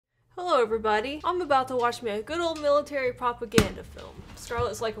Hello everybody, I'm about to watch me a good old military propaganda film.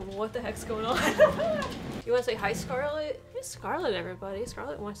 Scarlett's like, what the heck's going on? You wanna say hi, Scarlett? It's Scarlett, everybody.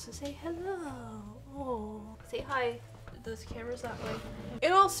 Scarlett wants to say hello. Oh, say hi. Those cameras that way.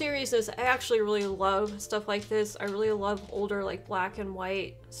 In all seriousness, I actually really love stuff like this. I really love older like black and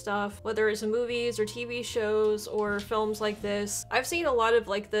white stuff, whether it's movies or TV shows or films like this. I've seen a lot of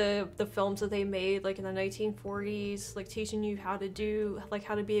like the films that they made like in the 1940s, like teaching you how to do, like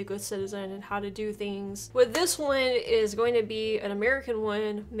how to be a good citizen and how to do things. But this one is going to be an American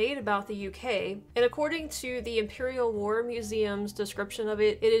one made about the UK. And according to the Imperial War Museum's description of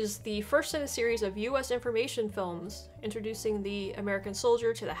it, it is the first in a series of US information films introducing the American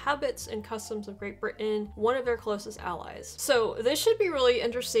soldier to the habits and customs of Great Britain, one of their closest allies. So this should be really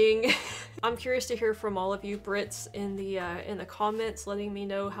interesting. I'm curious to hear from all of you Brits in the comments letting me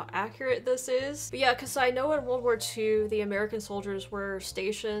know how accurate this is. But yeah, because I know in World War II, the American soldiers were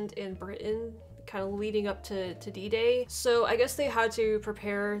stationed in Britain kind of leading up to D-Day. So I guess they had to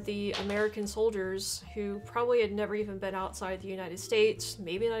prepare the American soldiers who probably had never even been outside the United States,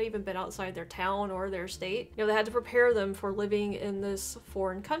 maybe not even been outside their town or their state. You know, they had to prepare them for living in this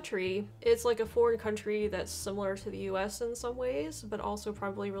foreign country. It's like a foreign country that's similar to the US in some ways, but also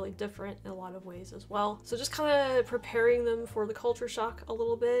probably really different in a lot of ways as well. So just kind of preparing them for the culture shock a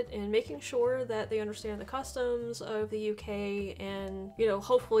little bit and making sure that they understand the customs of the UK and, you know,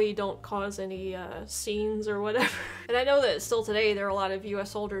 hopefully don't cause any scenes or whatever. And I know that still today there are a lot of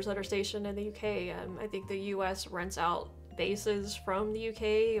US soldiers that are stationed in the UK. I think the US rents out bases from the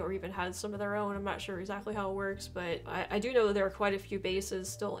UK or even has some of their own. I'm not sure exactly how it works, but I do know that there are quite a few bases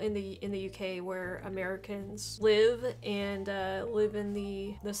still in the UK where Americans live and live in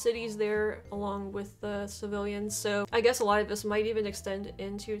the cities there along with the civilians. So I guess a lot of this might even extend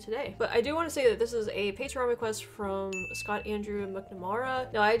into today. But I do want to say that this is a Patreon request from Scott Andrew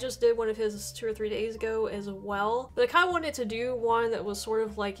McNamara. Now I just did one of his 2 or 3 days ago as well, but I kind of wanted to do one that was sort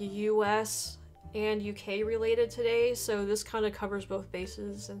of like US and UK related today, so this kind of covers both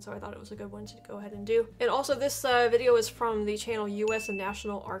bases, and so I thought it was a good one to go ahead and do. And also this video is from the channel US and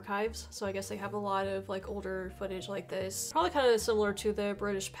National Archives, so I guess they have a lot of like older footage like this, probably kind of similar to the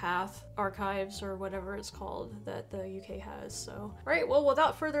British Path archives or whatever it's called that the UK has. So alright, well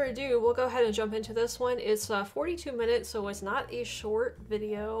without further ado, we'll go ahead and jump into this one. It's 42 minutes, so it's not a short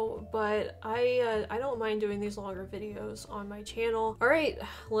video, but I don't mind doing these longer videos on my channel. Alright,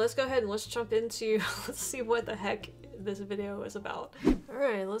 let's go ahead and let's jump into let's see what the heck this video is about.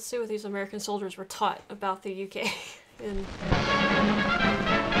 Alright, let's see what these American soldiers were taught about the UK in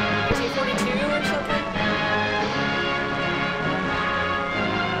 1942 or something.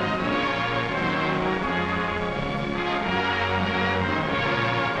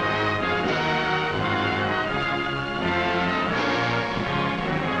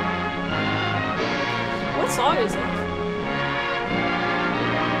 What song is that?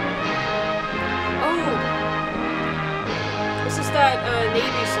 This is that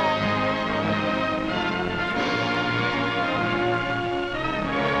Navy song.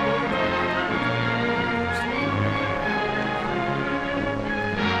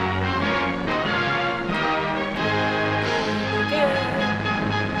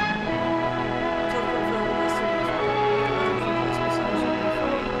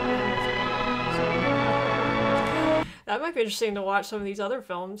 That might be interesting to watch some of these other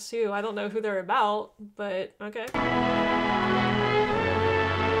films too. I don't know who they're about, but okay.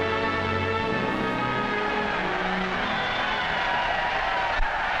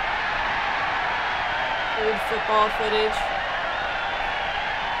 Old football footage.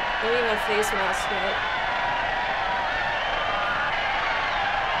 They don't even have face masks yet.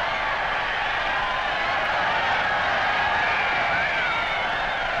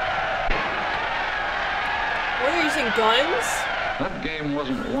 What, are you using guns? That game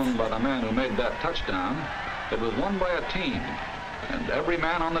wasn't won by the man who made that touchdown. It was won by a team, and every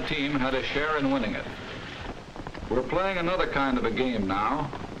man on the team had a share in winning it. We're playing another kind of a game now.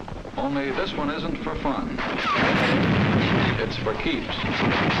 Only this one isn't for fun. It's for keeps.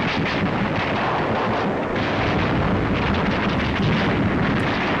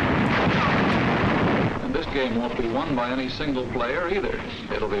 And this game won't be won by any single player either.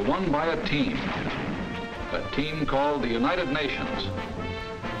 It'll be won by a team. A team called the United Nations.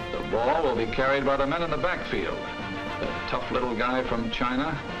 The ball will be carried by the men in the backfield. The tough little guy from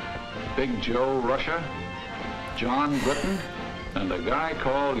China, Big Joe Russia, John Britain, and a guy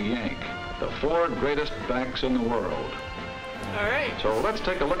called Yank, the 4 greatest backs in the world. All right. So let's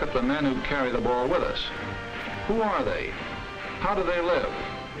take a look at the men who carry the ball with us. Who are they? How do they live?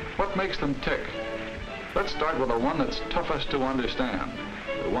 What makes them tick? Let's start with the one that's toughest to understand.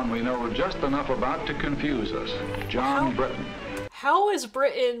 The one we know just enough about to confuse us. John Britain. How is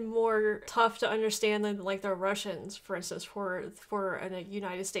Britain more tough to understand than like the Russians, for instance, for a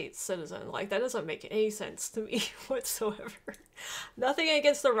United States citizen? Like, that doesn't make any sense to me whatsoever. Nothing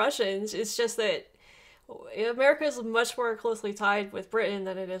against the Russians. It's just that America is much more closely tied with Britain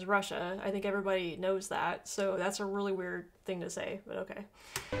than it is Russia. I think everybody knows that. So that's a really weird thing to say, but okay.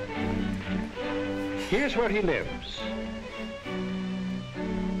 Here's where he lives.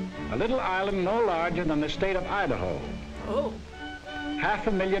 A little island no larger than the state of Idaho. Oh.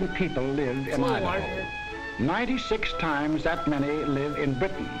 500,000 people live in Idaho. Larger. 96 times that many live in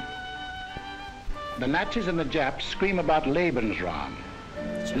Britain. The Nazis and the Japs scream about Lebensraum,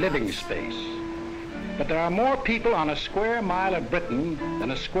 living space. But there are more people on a square mile of Britain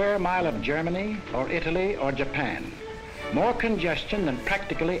than a square mile of Germany or Italy or Japan. More congestion than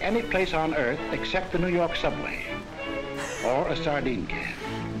practically any place on Earth except the New York subway or a sardine can.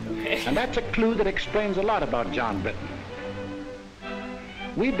 Okay. And that's a clue that explains a lot about John Britain.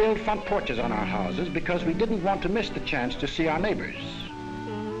 We build front porches on our houses because we didn't want to miss the chance to see our neighbors.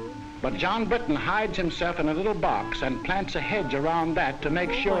 But John Britain hides himself in a little box and plants a hedge around that to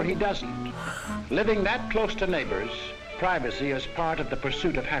make sure he doesn't. Living that close to neighbors, privacy is part of the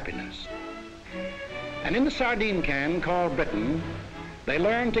pursuit of happiness. And in the sardine can called Britain, they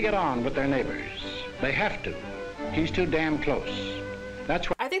learn to get on with their neighbors. They have to. He's too damn close. That's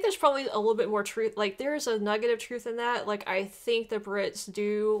why I think there's probably a little bit more truth. Like, there's a nugget of truth in that. Like, I think the Brits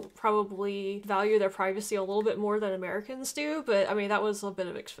do probably value their privacy a little bit more than Americans do. But I mean, that was a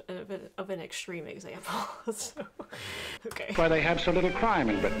bit of an extreme example. So, okay. That's why they have so little crime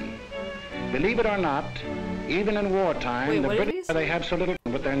in Britain. Believe it or not, even in wartime, the British, they have so little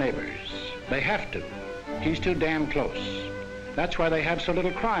with their neighbors. They have to. He's too damn close. That's why they have so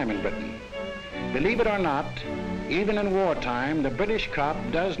little crime in Britain. Believe it or not, even in wartime, the British cop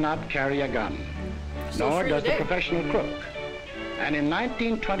does not carry a gun, nor does the professional crook. And in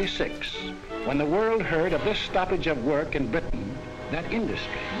 1926, when the world heard of this stoppage of work in Britain, that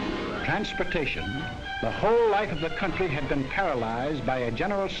industry, transportation, the whole life of the country had been paralyzed by a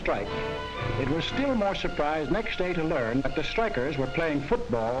general strike, it was still more surprised next day to learn that the strikers were playing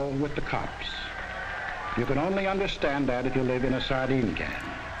football with the cops. You can only understand that if you live in a sardine can.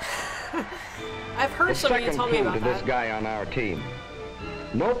 I've heard somebody tell me about that. The second clue to this guy on our team.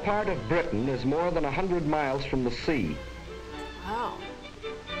 No part of Britain is more than 100 miles from the sea. Wow.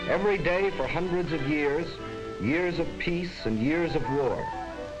 Every day for hundreds of years, years of peace and years of war,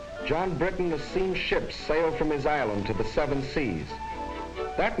 John Britain has seen ships sail from his island to the 7 seas.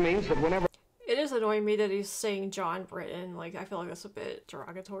 That means that whenever... It is annoying me that he's saying John Britain. Like, I feel like that's a bit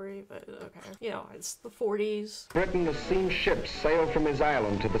derogatory, but okay. You know, it's the 40s. Britain has seen ships sail from his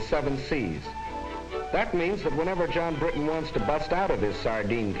island to the 7 seas. That means that whenever John Britain wants to bust out of his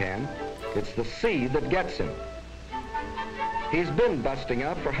sardine can, it's the sea that gets him. He's been busting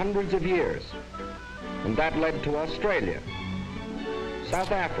out for hundreds of years, and that led to Australia,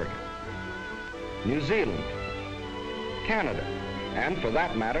 South Africa, New Zealand, Canada, and for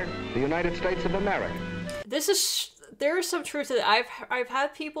that matter, the United States of America. There is some truth to that. I've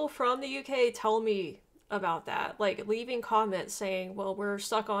had people from the UK tell me about that, like leaving comments saying, well, we're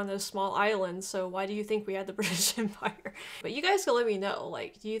stuck on this small island, so why do you think we had the British Empire? But you guys can let me know,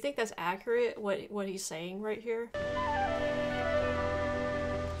 like, do you think that's accurate, what he's saying right here?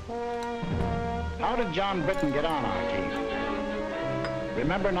 How did John Britain get on our team?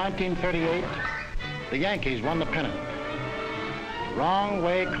 Remember 1938? The Yankees won the pennant. Wrong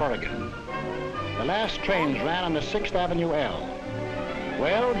way, Corrigan. The last trains ran on the 6th Avenue L.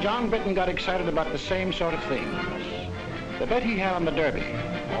 Well, John Britain got excited about the same sort of things. The bet he had on the Derby,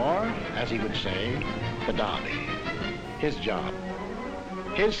 or, as he would say, the Derby. His job.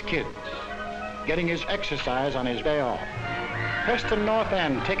 His kids. Getting his exercise on his day off. Preston North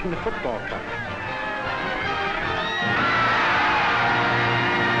End taking the football cup.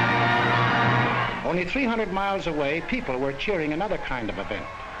 Only 300 miles away, people were cheering another kind of event.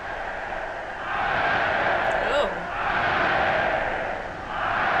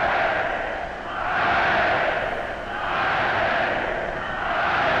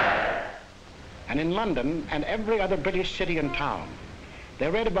 And in London and every other British city and town, they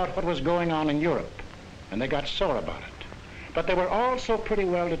read about what was going on in Europe, and they got sore about it. But they were also pretty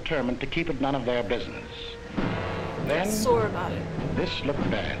well determined to keep it none of their business. Then, sore about it. This looked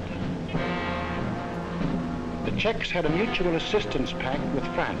bad. The Czechs had a mutual assistance pact with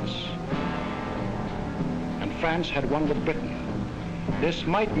France, and France had one with Britain. This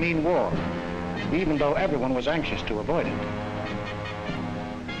might mean war, even though everyone was anxious to avoid it.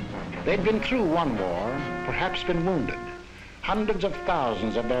 They'd been through one war, perhaps been wounded, Hundreds of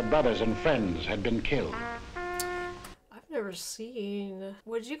thousands of their brothers and friends had been killed. I've never seen...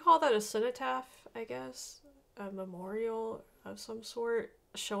 Would you call that a cenotaph, I guess? A memorial of some sort?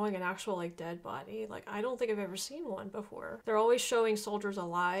 Showing an actual, like, dead body? Like, I don't think I've ever seen one before. They're always showing soldiers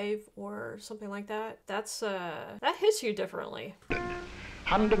alive or something like that. That's, that hits you differently.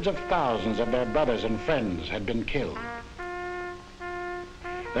 Hundreds of thousands of their brothers and friends had been killed.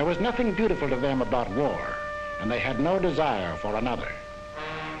 There was nothing beautiful to them about war, and they had no desire for another.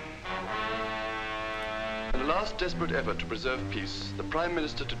 In a last desperate effort to preserve peace, the Prime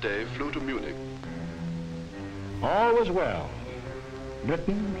Minister today flew to Munich. All was well.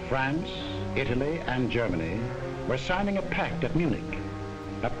 Britain, France, Italy, and Germany were signing a pact at Munich.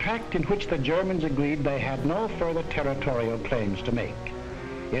 A pact in which the Germans agreed they had no further territorial claims to make.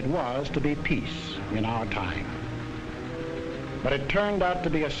 It was to be peace in our time. But it turned out to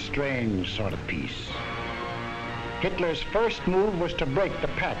be a strange sort of peace. Hitler's first move was to break the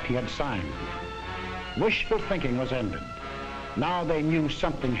pact he had signed. Wishful thinking was ended. Now they knew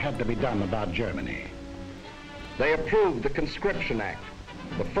something had to be done about Germany. They approved the Conscription Act,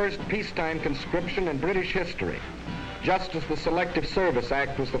 the first peacetime conscription in British history, just as the Selective Service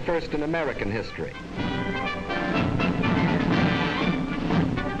Act was the first in American history.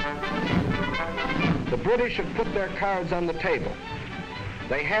 The British had put their cards on the table.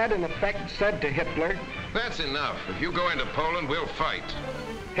 They had, in effect, said to Hitler, "That's enough. If you go into Poland, we'll fight."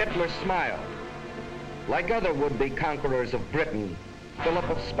 Hitler smiled. Like other would-be conquerors of Britain, Philip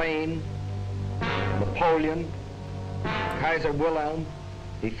of Spain, Napoleon, Kaiser Wilhelm,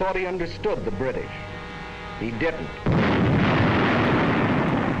 he thought he understood the British. He didn't.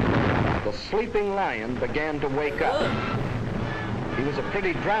 The sleeping lion began to wake up. He was a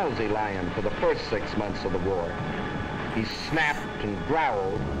pretty drowsy lion for the first 6 months of the war. He snapped and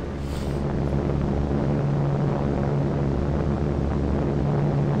growled.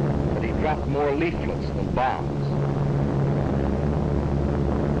 But he dropped more leaflets than bombs.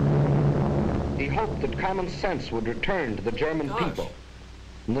 He hoped that common sense would return to the German people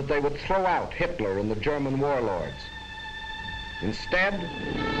and that they would throw out Hitler and the German warlords. Instead,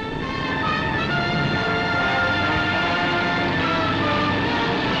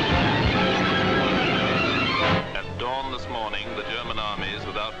 at dawn this morning, the German armies,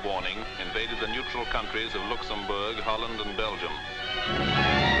 without warning, invaded the neutral countries of Luxembourg, Holland, and Belgium.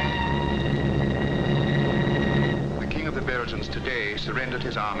 The King of the Belgians today surrendered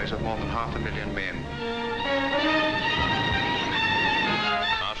his armies of more than 500,000 men.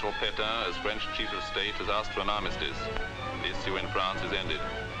 Marshal Pétain, as French chief of state, has asked for an armistice. The issue in France is ended.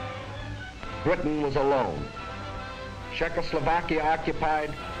 Britain was alone. Czechoslovakia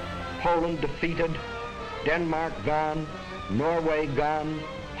occupied, Poland defeated, Denmark gone, Norway gone,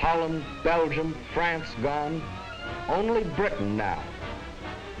 Holland, Belgium, France gone. Only Britain now.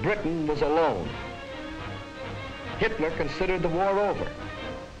 Britain was alone. Hitler considered the war over.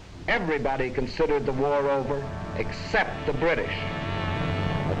 Everybody considered the war over except the British.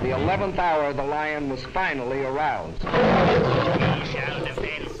 At the 11th hour, the lion was finally aroused. We shall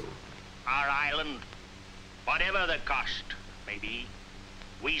defend our island, whatever the cost may be.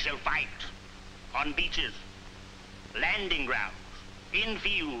 We shall fight on beaches, landing grounds, in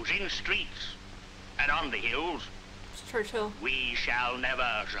fields, in streets, and on the hills. It's Churchill. We shall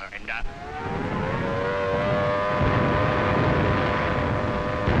never surrender.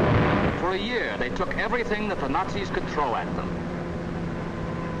 For a year, they took everything that the Nazis could throw at them.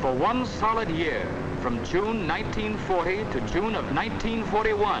 For one solid year, from June 1940 to June of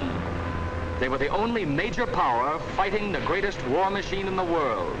 1941, they were the only major power fighting the greatest war machine in the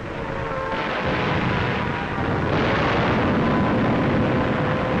world.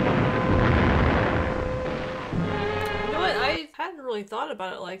 I hadn't really thought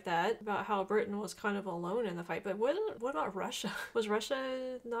about it like that, about how Britain was kind of alone in the fight, but what about Russia? Was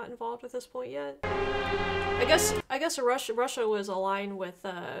Russia not involved at this point yet? I guess Russia was aligned with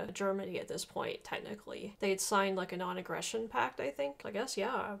Germany at this point, technically. They had signed like a non-aggression pact, I think. I guess,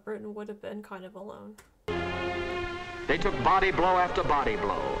 yeah, Britain would have been kind of alone. They took body blow after body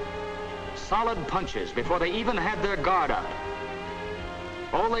blow. Solid punches before they even had their guard up.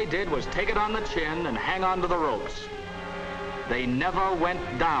 All they did was take it on the chin and hang on to the ropes. They never went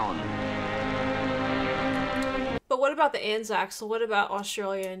down. But what about the Anzacs? So what about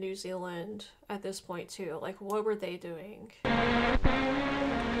Australia and New Zealand at this point too? Like, what were they doing? And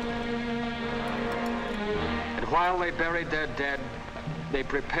while they buried their dead, they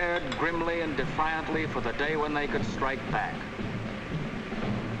prepared grimly and defiantly for the day when they could strike back.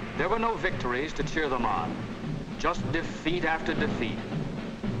 There were no victories to cheer them on, just defeat after defeat.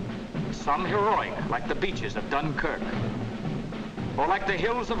 Some heroic, like the beaches of Dunkirk. or like the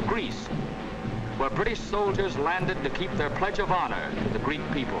hills of Greece, where British soldiers landed to keep their pledge of honor to the Greek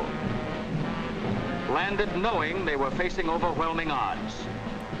people. Landed knowing they were facing overwhelming odds.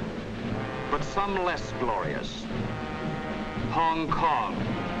 But some less glorious. Hong Kong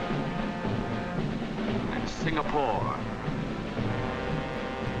and Singapore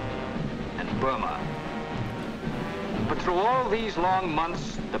and Burma. But through all these long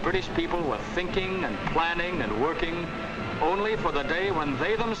months, the British people were thinking and planning and working only for the day when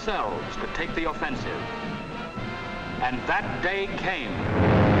they themselves could take the offensive. And that day came.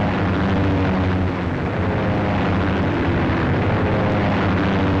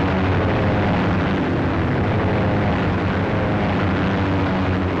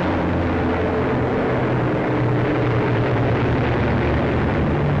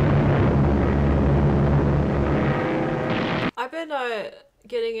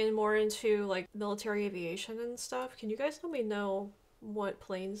 Getting in more into like military aviation and stuff. Can you guys let me know what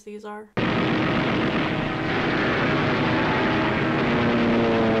planes these are?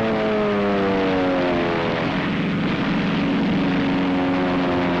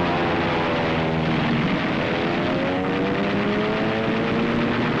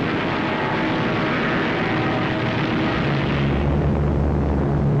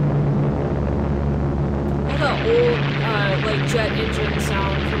 Jet engine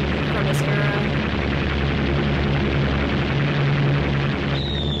sound from this era.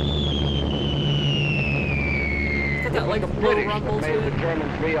 Got that like little rumble to it. The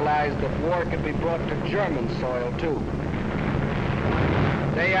Germans realized that war could be brought to German soil too.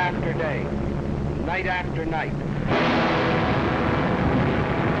 Day after day, night after night.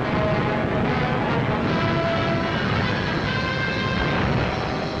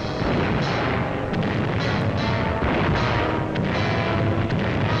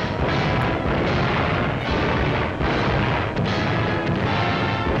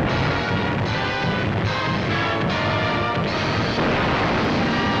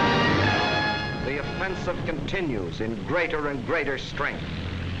 Continues in greater and greater strength.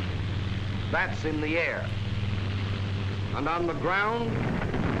 That's in the air. And on the ground,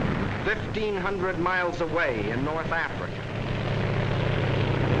 1,500 miles away in North Africa.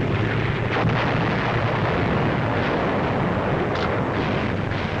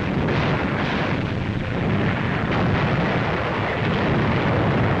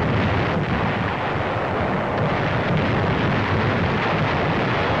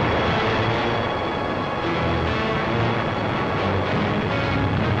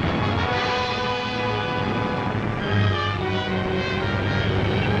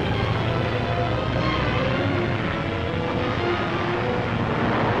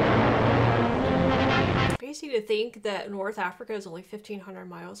 To think that North Africa is only 1,500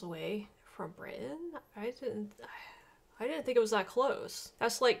 miles away from Britain. I didn't think it was that close.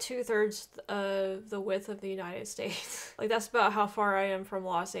 That's like 2/3 of the width of the United States. Like that's about how far I am from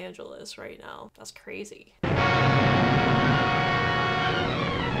Los Angeles right now. That's crazy.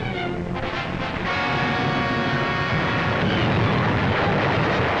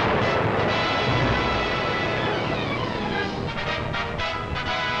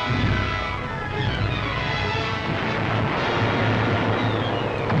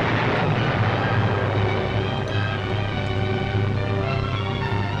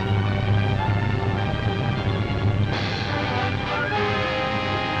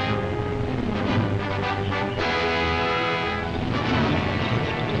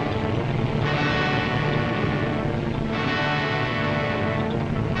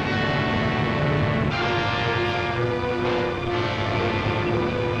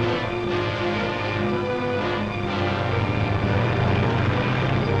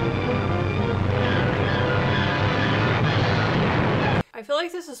 I feel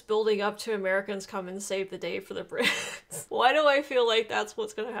like this is building up to Americans come and save the day for the Brits. Why do I feel like that's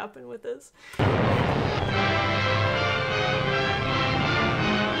what's gonna happen with this?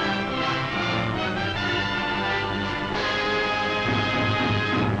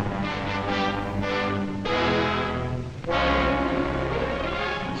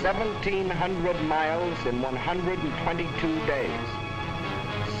 1,700 miles in 122 days.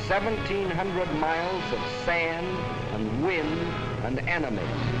 1,700 miles of sand and wind and enemies.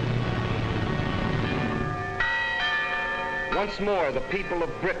 Once more, the people of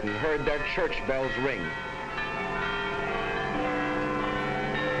Britain heard their church bells ring.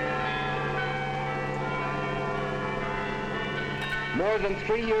 More than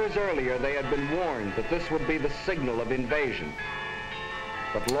 3 years earlier, they had been warned that this would be the signal of invasion.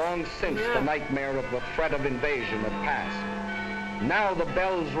 But long since the nightmare of the threat of invasion had passed. Now the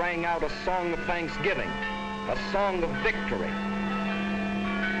bells rang out a song of thanksgiving, a song of victory,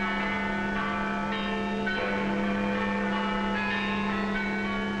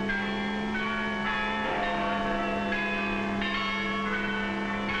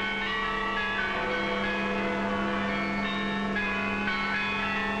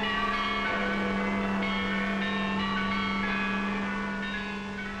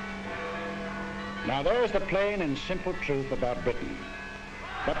 Now there's the plain and simple truth about Britain.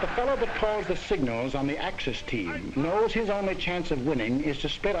 But the fellow that calls the signals on the Axis team knows his only chance of winning is to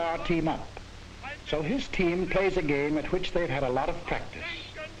split our team up. So his team plays a game at which they've had a lot of practice.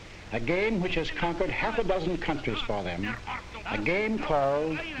 A game which has conquered half a dozen countries for them. A game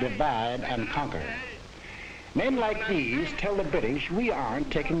called Divide and Conquer. Men like these tell the British we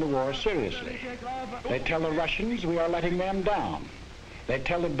aren't taking the war seriously. They tell the Russians we are letting them down. They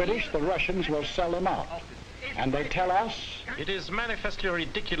tell the British the Russians will sell them out. And they tell us... It is manifestly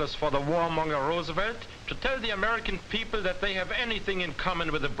ridiculous for the warmonger Roosevelt to tell the American people that they have anything in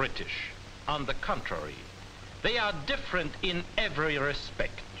common with the British. On the contrary, they are different in every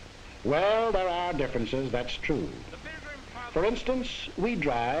respect. Well, there are differences, that's true. For instance, we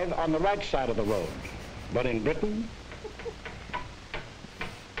drive on the right side of the road. But in Britain,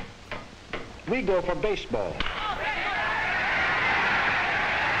 we go for baseball.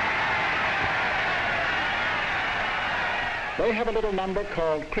 They have a little number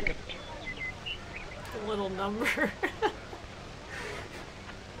called cricket. A little number?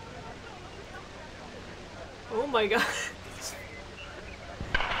 Oh my god.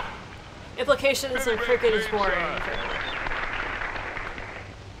 Implications of cricket is boring.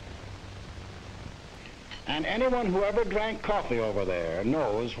 And anyone who ever drank coffee over there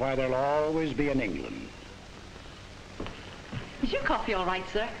knows why there'll always be an England. Is your coffee all right,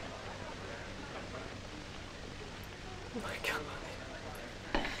 sir? Oh my god.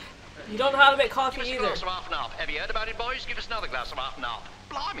 You don't know how to make coffee either. Give us a glass of half and half. Have you heard about it, boys? Give us another glass of half and half.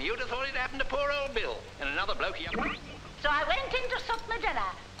 Blimey, you'd have thought it happened to poor old Bill. And another bloke here. So I went in to sup my dinner,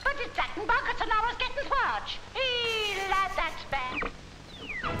 but it's Jack and Buckets and I was getting swarge. Hey, lad, that's bad.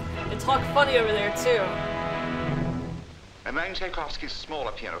 They talk funny over there, too. And Mang Tchaikovsky's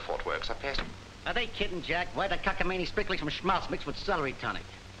smaller pianoforte works are past. Are they kidding, Jack? Why the cockamamie sprinkling some schmaltz mixed with celery tonic?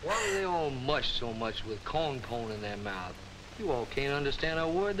 Why do they all mush so much with corn cone in their mouth? You all can't understand a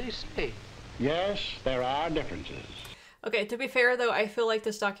word they say. Yes, there are differences. Okay, to be fair, though, I feel like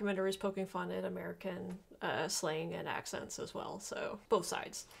this documentary is poking fun at American slang and accents as well, so both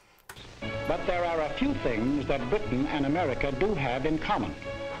sides. But there are a few things that Britain and America do have in common.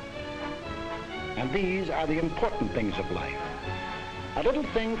 And these are the important things of life. A little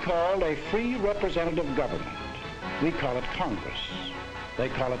thing called a free representative government. We call it Congress. They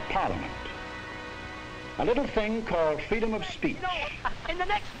call it Parliament. A little thing called freedom of speech. No, in the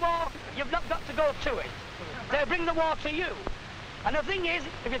next war, you've not got to go to it. They'll bring the war to you. And the thing is,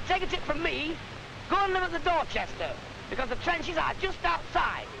 if you take a tip from me, go and live at the Dorchester, because the trenches are just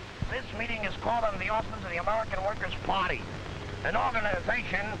outside. This meeting is called under the auspices of the American Workers' Party, an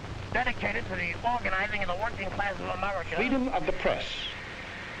organization dedicated to the organizing of the working class of America. Freedom of the press.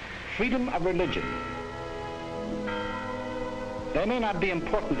 Freedom of religion. They may not be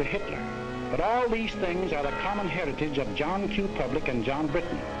important to Hitler, but all these things are the common heritage of John Q. Public and John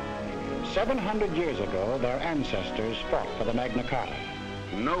Britton. 700 years ago, their ancestors fought for the Magna Carta.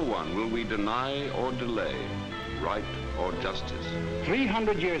 No one will we deny or delay, right or justice.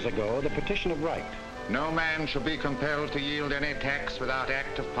 300 years ago, the Petition of Right. No man shall be compelled to yield any tax without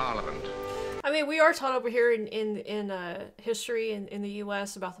act of Parliament. I mean, we are taught over here in history in the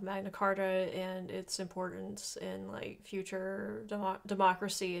U.S. about the Magna Carta and its importance in, like, future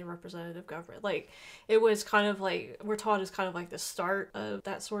democracy and representative government. Like, it was kind of like, we're taught as kind of like the start of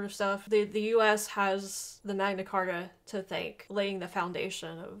that sort of stuff. The U.S. has the Magna Carta to thank, laying the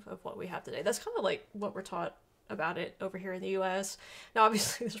foundation of what we have today. That's kind of like what we're taught about it over here in the US. Now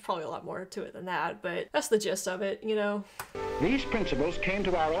obviously there's probably a lot more to it than that, but that's the gist of it, you know. These principles came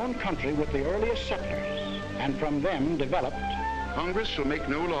to our own country with the earliest settlers, and from them developed. Congress shall make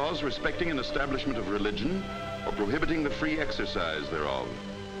no laws respecting an establishment of religion, or prohibiting the free exercise thereof,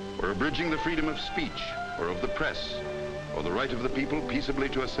 or abridging the freedom of speech, or of the press, or the right of the people peaceably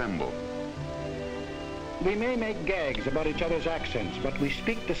to assemble. We may make gags about each other's accents, but we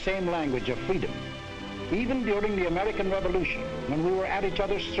speak the same language of freedom. Even during the American Revolution, when we were at each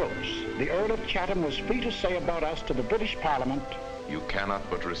other's throats, the Earl of Chatham was free to say about us to the British Parliament, "You cannot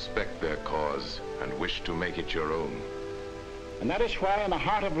but respect their cause and wish to make it your own." And that is why in the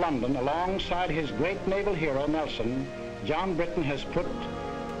heart of London, alongside his great naval hero, Nelson, John Britton has put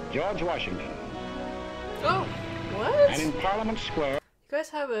George Washington. Oh, what? And in Parliament Square... You guys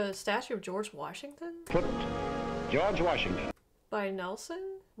have a statue of George Washington? Put George Washington. By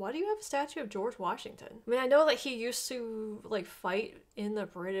Nelson? Why do you have a statue of George Washington? I mean, I know that he used to, like, fight in the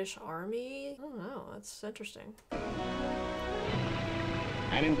British Army. I don't know, that's interesting.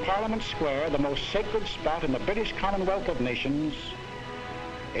 And in Parliament Square, the most sacred spot in the British Commonwealth of Nations,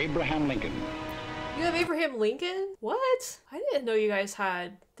 Abraham Lincoln. You have Abraham Lincoln? What? I didn't know you guys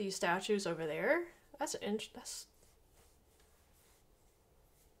had these statues over there. That's it's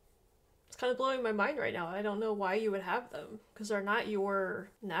kind of blowing my mind right now. I don't know why you would have them, because they're not your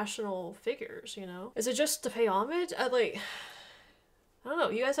national figures, you know? Is it just to pay homage? I don't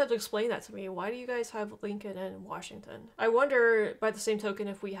know. You guys have to explain that to me. Why do you guys have Lincoln and Washington? I wonder, by the same token,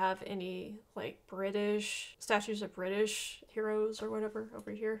 if we have any, like, British statues of British heroes or whatever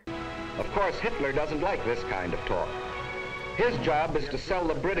over here. Of course, Hitler doesn't like this kind of talk. His job is to sell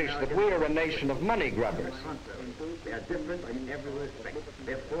the British that we are a nation of money grubbers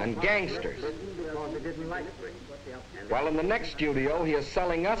and gangsters. While in the next studio, he is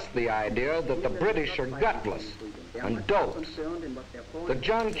selling us the idea that the British are gutless and dopes. The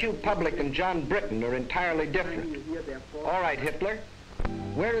John Q. Public and John Britain are entirely different. All right, Hitler,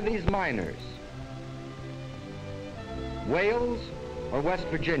 where are these miners? Wales or West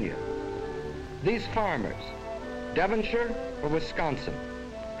Virginia? These farmers, Devonshire or Wisconsin?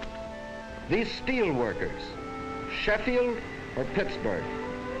 These steel workers, Sheffield or Pittsburgh?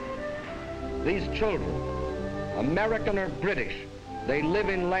 These children, American or British, they live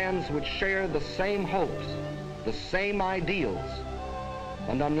in lands which share the same hopes, the same ideals,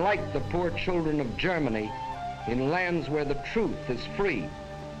 and unlike the poor children of Germany, in lands where the truth is free.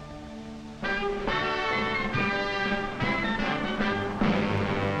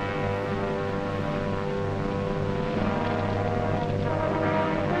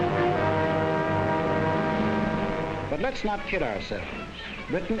 But let's not kid ourselves.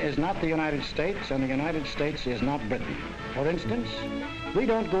 Britain is not the United States, and the United States is not Britain. For instance, we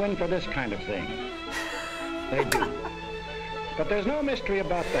don't go in for this kind of thing. They do. But there's no mystery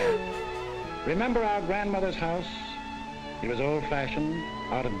about that. Remember our grandmother's house? It was old-fashioned,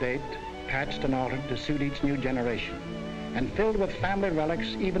 out of date, patched and altered to suit each new generation, and filled with family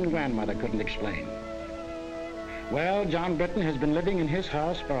relics even grandmother couldn't explain. Well, John Britain has been living in his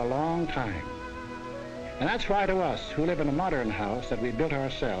house for a long time. And that's why to us, who live in a modern house that we built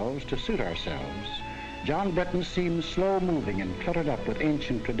ourselves to suit ourselves, John Britain seems slow-moving and cluttered up with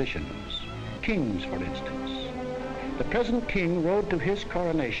ancient traditions. Kings, for instance. The present king rode to his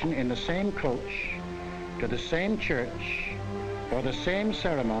coronation in the same coach, to the same church, for the same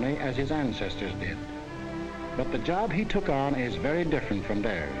ceremony as his ancestors did. But the job he took on is very different from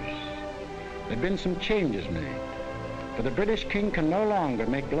theirs. There have been some changes made, for the British king can no longer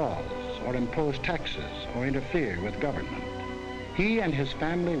make laws or impose taxes or interfere with government. He and his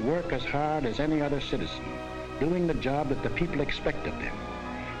family work as hard as any other citizen, doing the job that the people expect of them.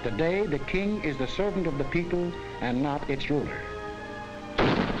 Today, the king is the servant of the people and not its ruler.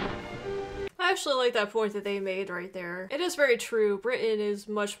 I actually like that point that they made right there. It is very true. Britain is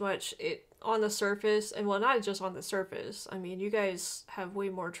much on the surface, and well, not just on the surface. I mean, you guys have way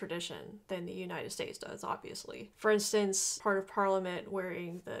more tradition than the United States does, obviously. For instance, part of Parliament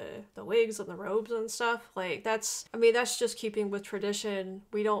wearing the wigs and the robes and stuff, like that's just keeping with tradition.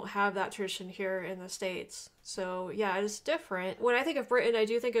 We don't have that tradition here in the States. So yeah, it's different. When I think of Britain, I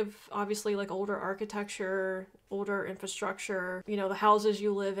do think of obviously like older architecture, older infrastructure, you know, the houses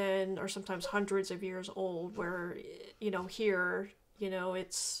you live in are sometimes hundreds of years old, where, you know, here, you know,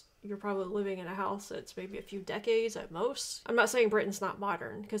 you're probably living in a house that's maybe a few decades at most. I'm not saying Britain's not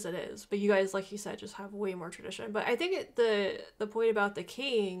modern, because it is, but you guys, like you said, just have way more tradition. But I think the point about the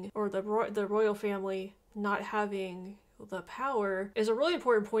king or the royal family not having the power is a really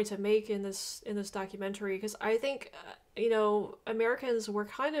important point to make in this documentary, because I think you know, Americans were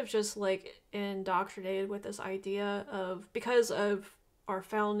kind of just like indoctrinated with this idea of, because of our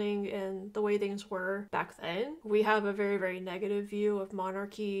founding and the way things were back then, we have a very, very negative view of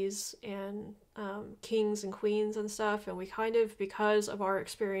monarchies and kings and queens and stuff, and we kind of, because of our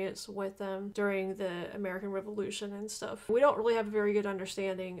experience with them during the American Revolution and stuff, we don't really have a very good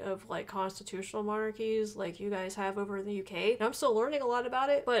understanding of like constitutional monarchies like you guys have over in the UK. And I'm still learning a lot about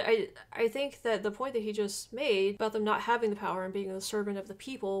it, but I think that the point that he just made about them not having the power and being the servant of the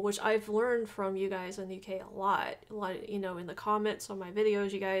people, which I've learned from you guys in the UK a lot, you know, in the comments on my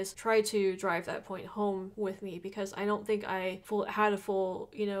videos, you guys try to drive that point home with me, because I don't think I had a full,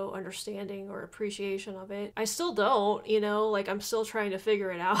 you know, understanding or appreciation of it. I still don't, you know, like I'm still trying to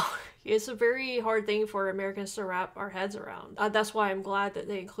figure it out. It's a very hard thing for Americans to wrap our heads around. That's why I'm glad that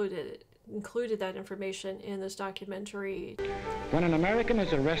they included that information in this documentary. When an American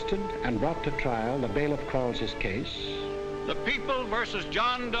is arrested and brought to trial, the bailiff calls his case The People versus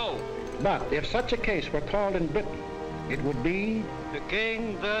John Doe. But if such a case were called in Britain, it would be The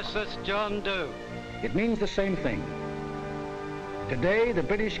King versus John Doe. It means the same thing. Today, the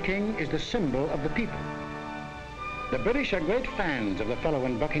British king is the symbol of the people. The British are great fans of the fellow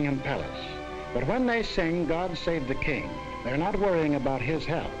in Buckingham Palace, but when they sing God Save the King, they're not worrying about his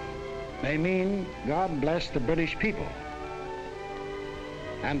health. They mean God bless the British people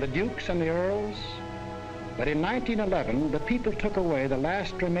and the dukes and the earls. But in 1911, the people took away the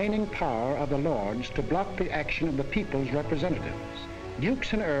last remaining power of the lords to block the action of the people's representatives.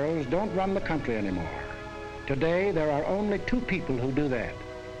 Dukes and earls don't run the country anymore. Today, there are only two people who do that: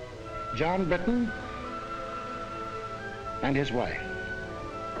 John Britton and his wife.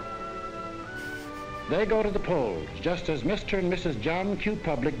 They go to the polls, just as Mr. and Mrs. John Q.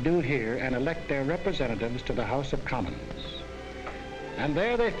 Public do here, and elect their representatives to the House of Commons. And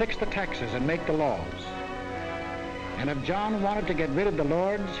there they fix the taxes and make the laws. And if John wanted to get rid of the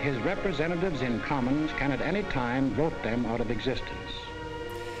lords, his representatives in Commons can at any time vote them out of existence.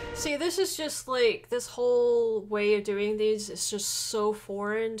 See, this is just like, this whole way of doing these is just so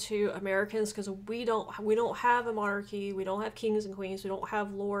foreign to Americans, because we don't have a monarchy, we don't have kings and queens, we don't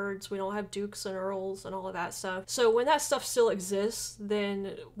have lords, we don't have dukes and earls and all of that stuff. So when that stuff still exists,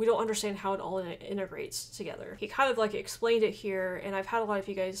 then we don't understand how it all integrates together. He kind of like explained it here, and I've had a lot of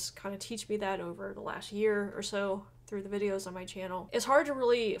you guys kind of teach me that over the last year or so through the videos on my channel. It's hard to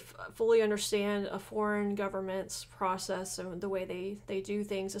really fully understand a foreign government's process and the way they do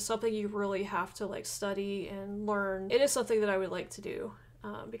things. It's something you really have to like study and learn. It is something that I would like to do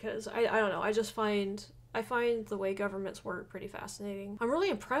because I don't know, I find the way governments work pretty fascinating. I'm really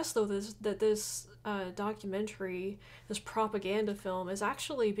impressed though that this documentary, this propaganda film, is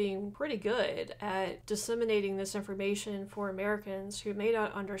actually being pretty good at disseminating this information for Americans who may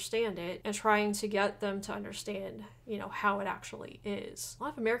not understand it and trying to get them to understand, you know, how it actually is. A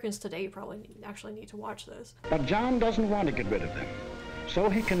lot of Americans today probably actually need to watch this. But John doesn't want to get rid of them. So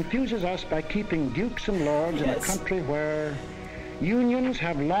he confuses us by keeping dukes and lords in a country where unions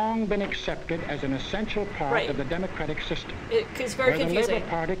have long been accepted as an essential part of the democratic system. It's very confusing. The Labour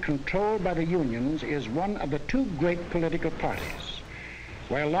Party, controlled by the unions, is one of the two great political parties,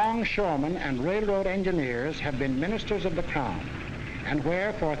 where longshoremen and railroad engineers have been ministers of the Crown, and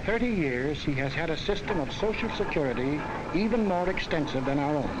where for 30 years he has had a system of social security even more extensive than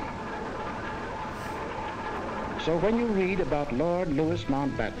our own. So when you read about Lord Louis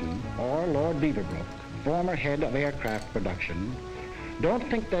Mountbatten or Lord Beaverbrook, former head of aircraft production, don't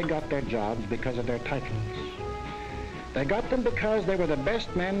think they got their jobs because of their titles. They got them because they were the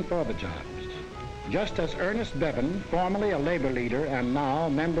best men for the jobs. Just as Ernest Bevan, formerly a labor leader and now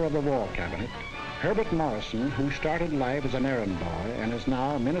member of the War Cabinet, Herbert Morrison, who started life as an errand boy and is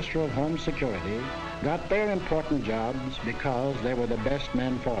now Minister of Home Security, got their important jobs because they were the best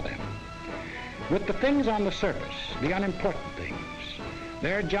men for them. With the things on the surface, the unimportant things,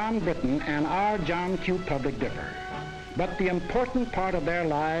 their John Britton and our John Q. Public differ. But the important part of their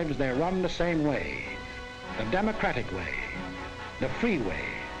lives, they run the same way, the democratic way, the free way.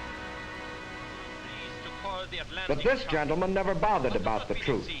 But this gentleman never bothered about the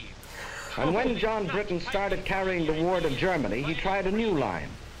truth. And when John Britton started carrying the war to Germany, he tried a new line.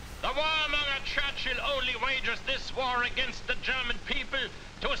 The warmonger Churchill only wages this war against the German people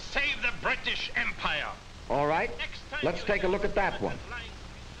to save the British Empire. All right, let's take a look at that one.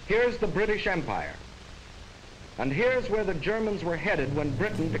 Here's the British Empire. And here's where the Germans were headed when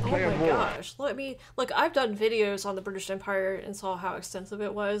Britain declared war. Oh my gosh, look, I've done videos on the British Empire and saw how extensive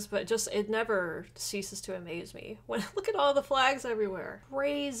it was, but just, it never ceases to amaze me. Look at all the flags everywhere.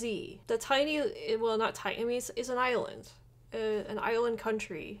 Crazy. The tiny, well, not tiny, I mean, it's an island. An island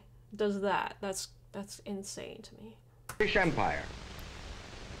country does that. That's insane to me. British Empire.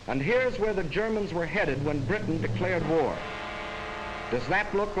 And here's where the Germans were headed when Britain declared war. Does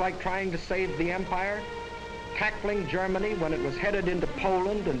that look like trying to save the empire? Tackling Germany when it was headed into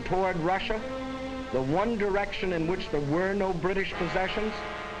Poland and toward Russia? The one direction in which there were no British possessions?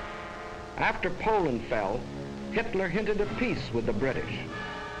 After Poland fell, Hitler hinted at peace with the British.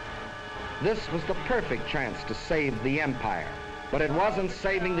 This was the perfect chance to save the empire. But it wasn't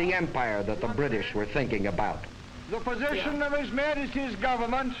saving the empire that the British were thinking about. The position of His Majesty's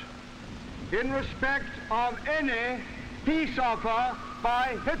government in respect of any peace offer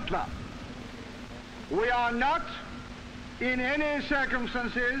by Hitler. We are not, in any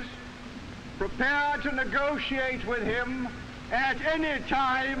circumstances, prepared to negotiate with him at any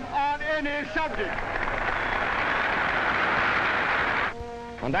time on any subject.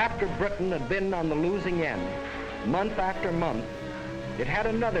 And after Britain had been on the losing end, month after month, it had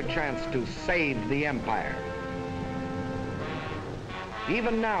another chance to save the empire.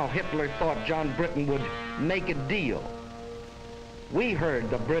 Even now, Hitler thought John Britton would make a deal. We heard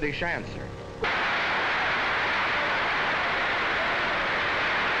the British answer.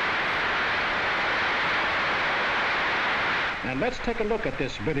 And let's take a look at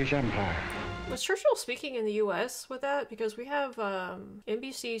this British Empire. Was Churchill speaking in the US with that? Because we have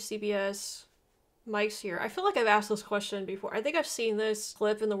NBC, CBS mics here. I feel like I've asked this question before. I think I've seen this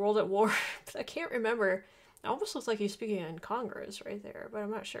clip in The World at War, but I can't remember. It almost looks like he's speaking in Congress right there, but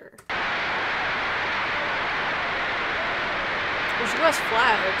I'm not sure. There's US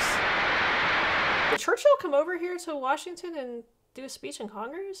flags. Did Churchill come over here to Washington and do a speech in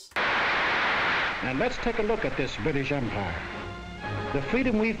Congress? And let's take a look at this British Empire. The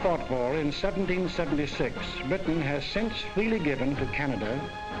freedom we fought for in 1776, Britain has since freely given to Canada,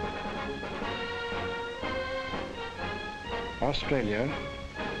 Australia,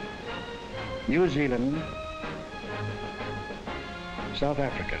 New Zealand, South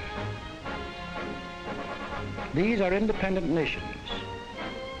Africa. These are independent nations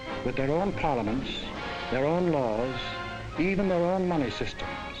with their own parliaments, their own laws, even their own money systems,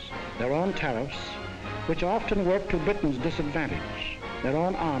 their own tariffs, which often work to Britain's disadvantage, their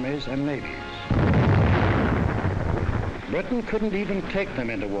own armies and navies. Britain couldn't even take them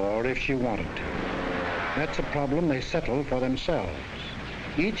into war if she wanted to. That's a problem they settle for themselves.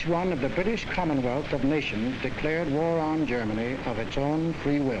 Each one of the British Commonwealth of Nations declared war on Germany of its own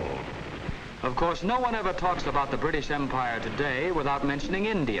free will. Of course, no one ever talks about the British Empire today without mentioning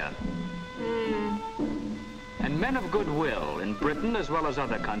India. And men of goodwill in Britain, as well as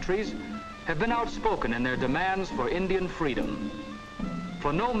other countries, have been outspoken in their demands for Indian freedom.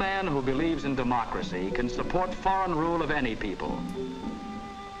 For no man who believes in democracy can support foreign rule of any people.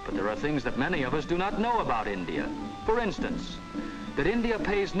 But there are things that many of us do not know about India. For instance, that India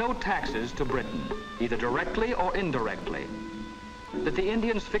pays no taxes to Britain, either directly or indirectly. That the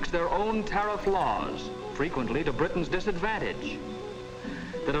Indians fix their own tariff laws, frequently to Britain's disadvantage.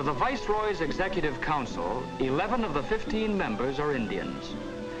 That of the Viceroy's Executive Council, 11 of the 15 members are Indians.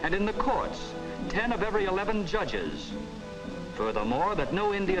 And in the courts, 10 of every 11 judges. Furthermore, that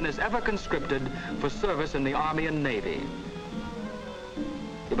no Indian is ever conscripted for service in the Army and Navy.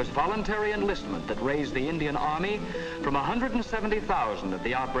 It was voluntary enlistment that raised the Indian Army from 170,000 at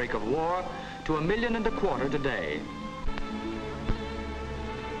the outbreak of war to 1.25 million today.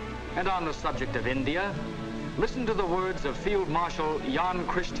 And on the subject of India, listen to the words of Field Marshal Jan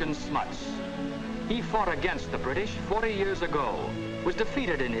Christian Smuts. He fought against the British 40 years ago, was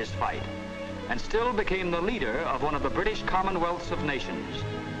defeated in his fight, and still became the leader of one of the British Commonwealths of Nations,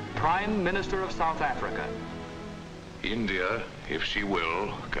 Prime Minister of South Africa. India, if she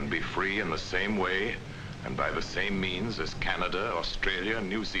will, can be free in the same way and by the same means as Canada, Australia, and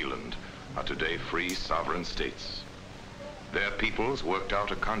New Zealand are today free sovereign states. Their peoples worked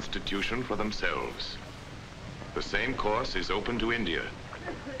out a constitution for themselves. The same course is open to India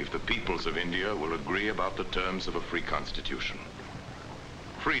if the peoples of India will agree about the terms of a free constitution.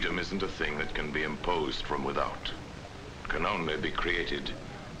 Freedom isn't a thing that can be imposed from without. It can only be created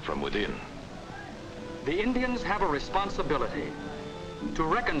from within. The Indians have a responsibility to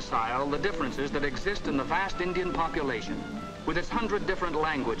reconcile the differences that exist in the vast Indian population, with its 100 different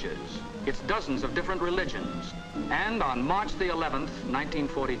languages, its dozens of different religions. And on March the 11th,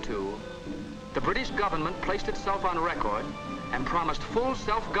 1942, the British government placed itself on record and promised full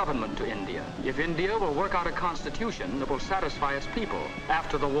self-government to India if India will work out a constitution that will satisfy its people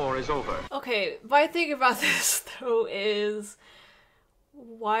after the war is over. Okay, my thing about this, though, is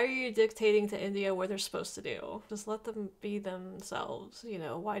why are you dictating to India what they're supposed to do? Just let them be themselves, you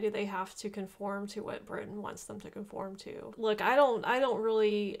know? Why do they have to conform to what Britain wants them to conform to? Look, I don't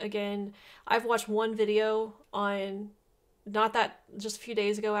really, again, I've watched one video on, not that, just a few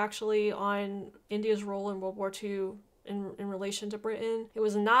days ago actually, on India's role in World War II in relation to Britain. It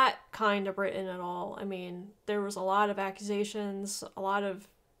was not kind to Britain at all. I mean, there was a lot of accusations,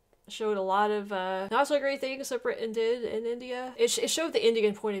 showed a lot of not so great things that Britain did in India. It showed the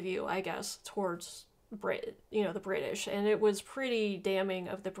Indian point of view, I guess, towards Britain, you know, the British, and it was pretty damning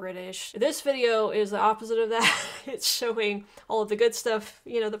of the British. This video is the opposite of that. It's showing all of the good stuff,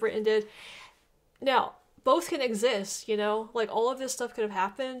 you know, that Britain did. Now, both can exist, you know, like all of this stuff could have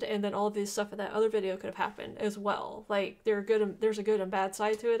happened, and then all of this stuff in that other video could have happened as well. Like there's a good and bad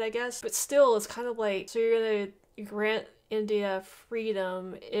side to it, I guess, but still it's kind of like, so you're gonna grant India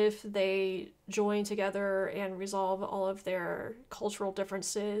freedom if they join together and resolve all of their cultural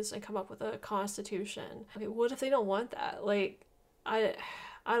differences and come up with a constitution. Okay, what if they don't want that? Like, I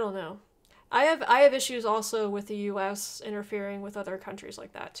don't know. I have issues also with the US interfering with other countries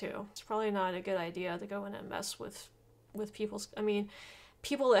like that too. It's probably not a good idea to go in and mess with people's, I mean,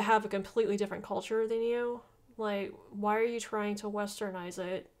 people that have a completely different culture than you. Like, why are you trying to westernize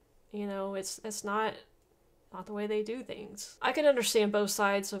it? You know, it's not the way they do things. I can understand both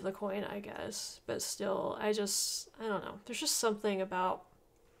sides of the coin, I guess, but still, I don't know. There's just something about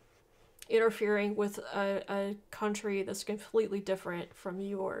interfering with a country that's completely different from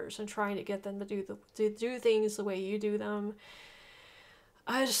yours and trying to get them to do things the way you do them.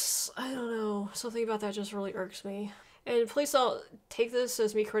 I don't know, something about that just really irks me. And please don't take this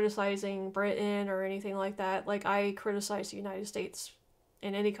as me criticizing Britain or anything like that. Like, I criticize the United States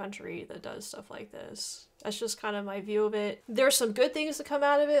in any country that does stuff like this. That's just kind of my view of it. There's some good things that come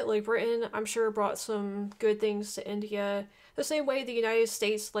out of it. Like, Britain, I'm sure, brought some good things to India. The same way the United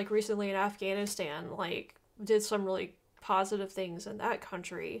States, like, recently in Afghanistan, like, did some really positive things in that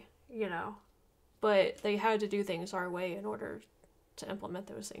country, you know. But they had to do things our way in order to implement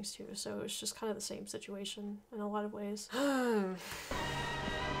those things too, so it's just kind of the same situation in a lot of ways.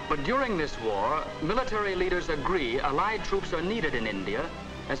 But during this war, military leaders agree Allied troops are needed in India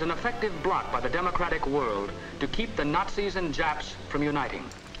as an effective bloc by the democratic world to keep the Nazis and Japs from uniting.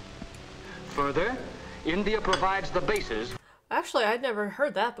 Further, India provides the bases. Actually, I'd never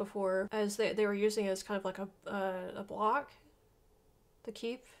heard that before, as they were using it as kind of like a bloc to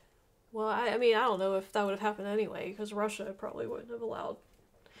keep. Well, I mean, I don't know if that would have happened anyway, because Russia probably wouldn't have allowed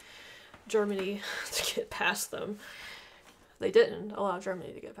Germany to get past them. They didn't allow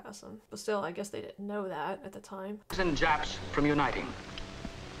Germany to get past them. But still, I guess they didn't know that at the time. And Japs from uniting.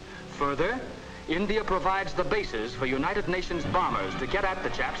 Further, India provides the bases for United Nations bombers to get at the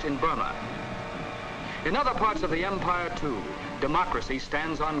Japs in Burma. In other parts of the empire, too, democracy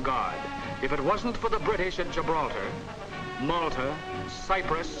stands on guard. If it wasn't for the British at Gibraltar, Malta,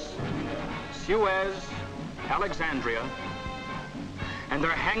 Cyprus, Suez, Alexandria, and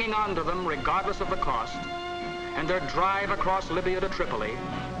they're hanging on to them regardless of the cost, and their drive across Libya to Tripoli,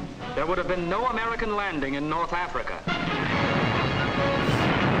 there would have been no American landing in North Africa.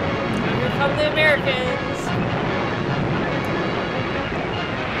 Here come the Americans.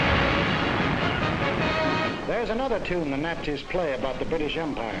 There's another tune the Nazis play about the British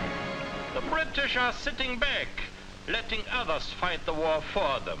Empire. The British are sitting back, letting others fight the war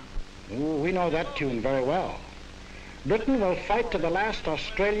for them. Ooh, we know that tune very well. Britain will fight to the last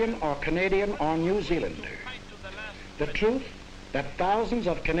Australian or Canadian or New Zealander. The truth that thousands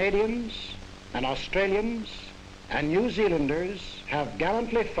of Canadians and Australians and New Zealanders have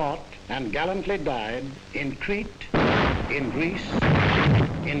gallantly fought and gallantly died in Crete, in Greece,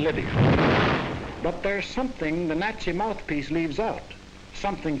 in Libya. But there's something the Nazi mouthpiece leaves out,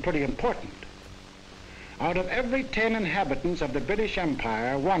 something pretty important. Out of every 10 inhabitants of the British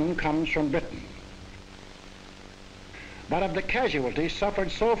Empire, 1 comes from Britain. But of the casualties suffered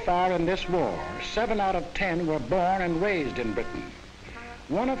so far in this war, 7 out of 10 were born and raised in Britain.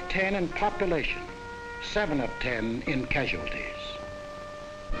 1 of 10 in population, 7 of 10 in casualties.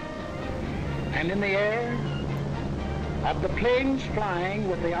 And in the air, of the planes flying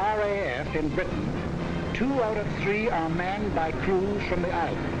with the RAF in Britain, 2 out of 3 are manned by crews from the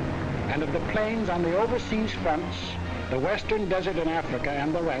island. And of the planes on the overseas fronts, the Western Desert in Africa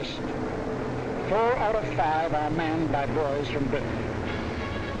and the rest, 4 out of 5 are manned by boys from Britain.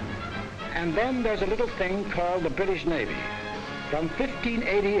 And then there's a little thing called the British Navy. From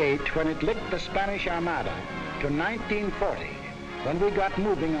 1588, when it licked the Spanish Armada, to 1940, when we got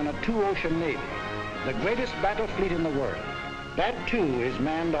moving on a 2-ocean navy, the greatest battle fleet in the world. That, too, is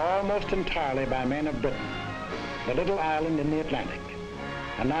manned almost entirely by men of Britain, the little island in the Atlantic,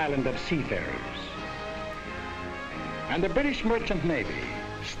 an island of seafarers. And the British Merchant Navy,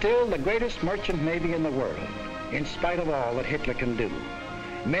 still the greatest merchant navy in the world, in spite of all that Hitler can do.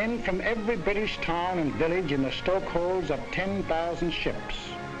 Men from every British town and village in the stokeholds of 10,000 ships,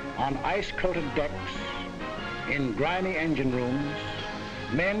 on ice-coated decks, in grimy engine rooms,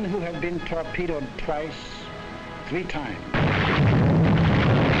 men who have been torpedoed twice, 3 times.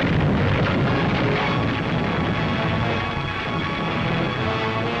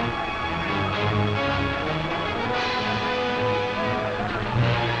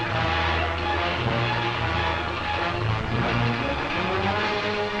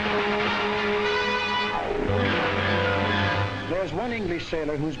 There's one English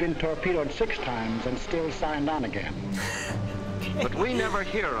sailor who's been torpedoed 6 times and still signed on again. But we never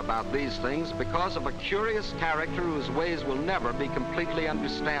hear about these things because of a curious character whose ways will never be completely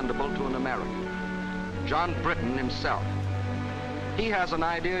understandable to an American. John Britton himself. He has an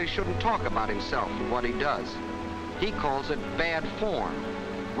idea he shouldn't talk about himself and what he does. He calls it bad form.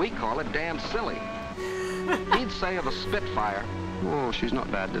 We call it damn silly. He'd say of a Spitfire, "Oh, she's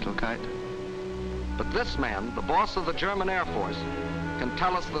not bad, little kite." But this man, the boss of the German Air Force, can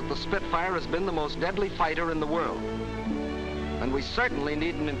tell us that the Spitfire has been the most deadly fighter in the world. And we certainly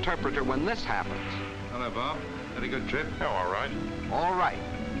need an interpreter when this happens. Hello, Bob. Had a good trip? Oh, all right. All right.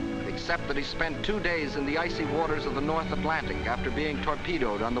 except that he spent 2 days in the icy waters of the North Atlantic after being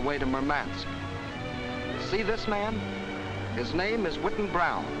torpedoed on the way to Murmansk. See this man? His name is Whitten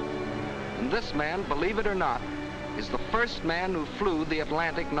Brown. And this man, believe it or not, is the first man who flew the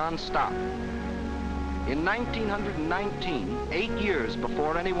Atlantic non-stop. In 1919, 8 years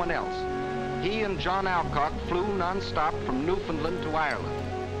before anyone else, he and John Alcock flew non-stop from Newfoundland to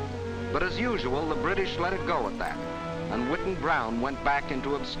Ireland. But as usual, the British let it go at that, and Whitten Brown went back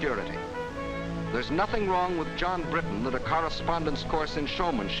into obscurity. There's nothing wrong with John Britton that a correspondence course in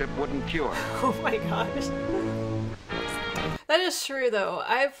showmanship wouldn't cure. Oh my gosh. That is true though.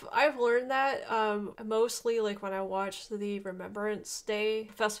 I've learned that mostly like when I watched the Remembrance Day,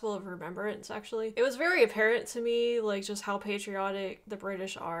 Festival of Remembrance actually. It was very apparent to me like just how patriotic the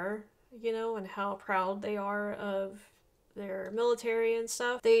British are, you know, and how proud they are of their military and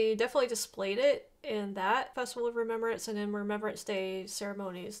stuff. They definitely displayed it in that Festival of Remembrance and in Remembrance Day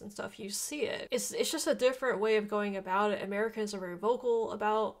ceremonies and stuff. You see it. It's just a different way of going about it. Americans are very vocal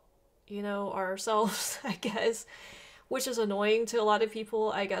about, you know, ourselves, I guess, which is annoying to a lot of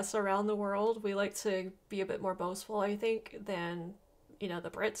people, I guess, around the world. We like to be a bit more boastful, I think, than, you know,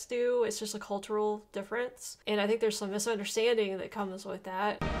 the Brits do. It's just a cultural difference. And I think there's some misunderstanding that comes with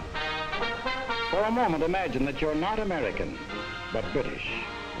that. For a moment, imagine that you're not American, but British.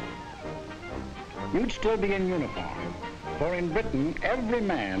 You'd still be in uniform, for in Britain, every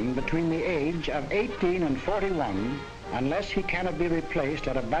man between the age of 18 and 41, unless he cannot be replaced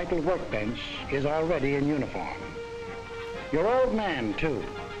at a vital workbench, is already in uniform. Your old man, too.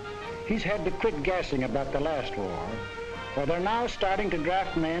 He's had to quit gassing about the last war, for they're now starting to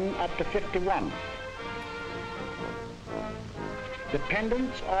draft men up to 51.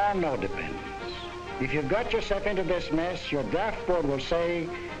 Dependents or no dependents. If you've got yourself into this mess, your draft board will say,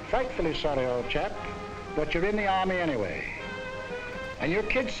 frightfully sorry, old chap, but you're in the Army anyway. And your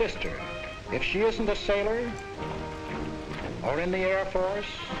kid sister, if she isn't a sailor, or in the Air Force,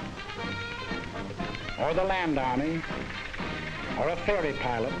 or the Land Army, or a ferry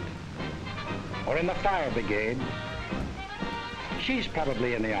pilot, or in the fire brigade, she's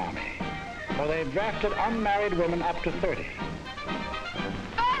probably in the Army, for they've drafted unmarried women up to 30.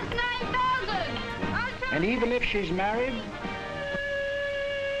 And even if she's married,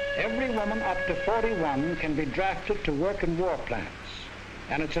 every woman up to 41 can be drafted to work in war plants.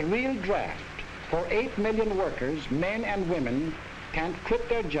 And it's a real draft, for 8 million workers, men and women, can't quit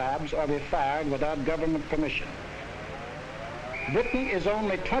their jobs or be fired without government permission. Britain is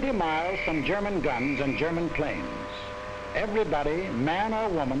only 20 miles from German guns and German planes. Everybody, man or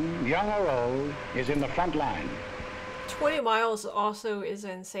woman, young or old, is in the front line. 20 miles also is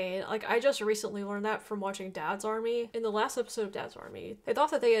insane. Like, I just recently learned that from watching Dad's Army. In the last episode of Dad's Army, they thought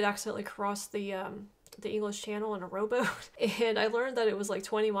that they had accidentally crossed the English Channel in a rowboat, and I learned that it was like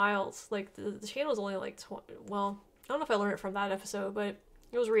 20 miles. Like, the channel is only like 20, well, I don't know if I learned it from that episode, but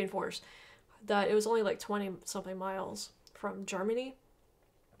it was reinforced that it was only like 20 something miles from Germany.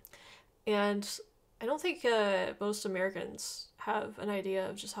 And I don't think most Americans have an idea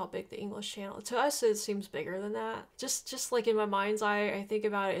of just how big the English Channel. To us, it seems bigger than that. Just like in my mind's eye, I think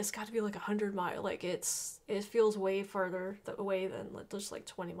about it, it's got to be like 100 miles. Like it feels way further away than just like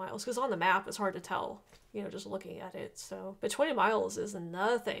 20 miles. Because on the map, it's hard to tell, you know, just looking at it. So, but 20 miles is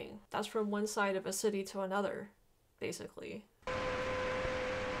nothing. That's from one side of a city to another, basically.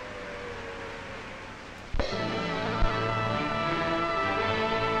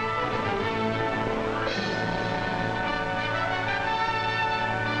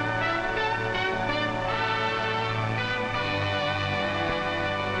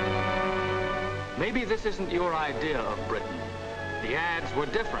 Maybe this isn't your idea of Britain. The ads were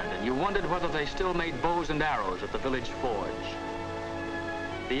different, and you wondered whether they still made bows and arrows at the village forge.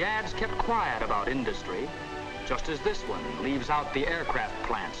 The ads kept quiet about industry, just as this one leaves out the aircraft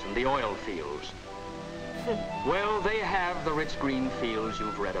plants and the oil fields. Well, they have the rich green fields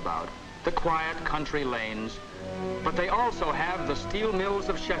you've read about, the quiet country lanes, but they also have the steel mills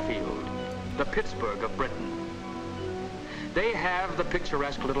of Sheffield, the Pittsburgh of Britain. They have the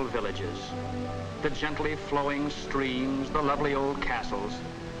picturesque little villages, the gently flowing streams, the lovely old castles.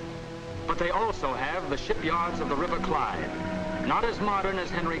 But they also have the shipyards of the River Clyde, not as modern as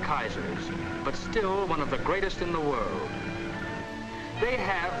Henry Kaiser's, but still one of the greatest in the world. They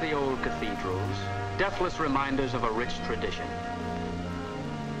have the old cathedrals, deathless reminders of a rich tradition.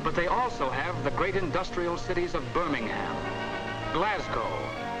 But they also have the great industrial cities of Birmingham, Glasgow,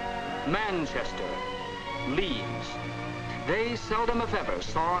 Manchester, Leeds, They seldom if ever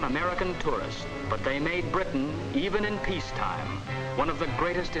saw an American tourist, but they made Britain, even in peacetime, one of the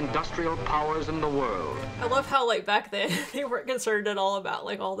greatest industrial powers in the world. I love how, like, back then, they weren't concerned at all about,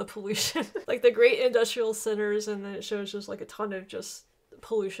 like, all the pollution. Like, the great industrial centers, and then it shows just, like, a ton of just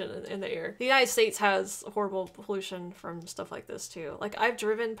pollution in the air. The United States has horrible pollution from stuff like this, too. Like, I've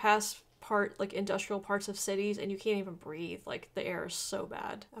driven past industrial parts of cities, and you can't even breathe. Like, the air is so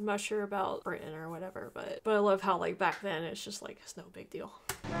bad. I'm not sure about Britain or whatever, but I love how, like, back then it's just like it's no big deal.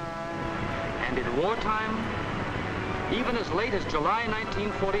 And in wartime, even as late as July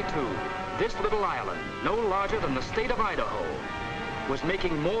 1942, this little island, no larger than the state of Idaho, was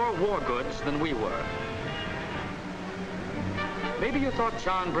making more war goods than we were. Maybe you thought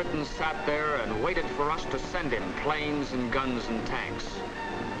John Britton sat there and waited for us to send him planes and guns and tanks.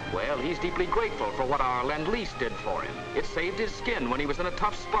 Well, he's deeply grateful for what our Lend-Lease did for him. It saved his skin when he was in a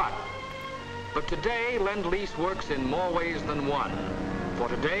tough spot. But today, Lend-Lease works in more ways than one. For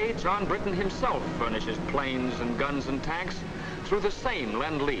today, John Britton himself furnishes planes and guns and tanks through the same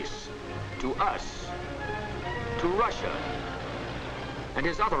Lend-Lease to us, to Russia, and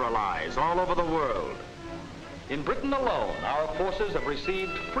his other allies all over the world. In Britain alone, our forces have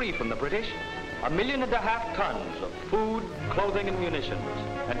received, free from the British, 1.5 million tons of food, clothing, and munitions,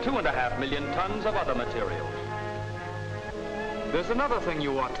 and 2.5 million tons of other materials. There's another thing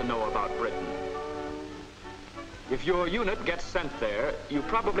you ought to know about Britain. If your unit gets sent there, you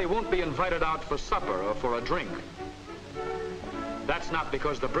probably won't be invited out for supper or for a drink. That's not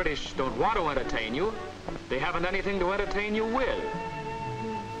because the British don't want to entertain you. They haven't anything to entertain you with.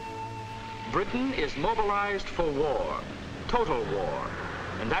 Britain is mobilized for war, total war.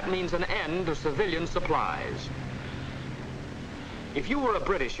 And that means an end to civilian supplies. If you were a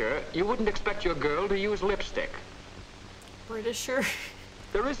Britisher, you wouldn't expect your girl to use lipstick. Britisher?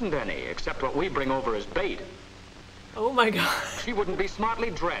 There isn't any, except what we bring over as bait. Oh my God. She wouldn't be smartly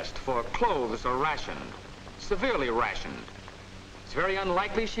dressed, for clothes are rationed, severely rationed. It's very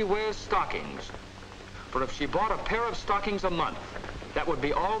unlikely she wears stockings. For if she bought a pair of stockings a month, that would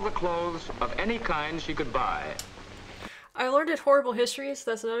be all the clothes of any kind she could buy. I learned at Horrible Histories,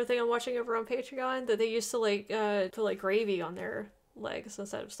 that's another thing I'm watching over on Patreon, that they used to put like gravy on their legs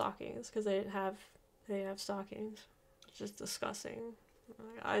instead of stockings because they didn't have stockings. It's just disgusting.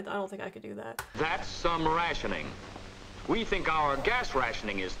 I don't think I could do that. That's some rationing. We think our gas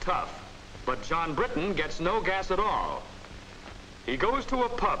rationing is tough, but John Britton gets no gas at all. He goes to a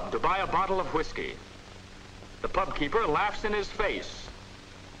pub to buy a bottle of whiskey. The pub keeper laughs in his face.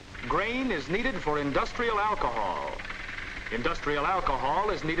 Grain is needed for industrial alcohol. Industrial alcohol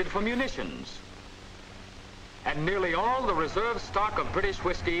is needed for munitions. And nearly all the reserve stock of British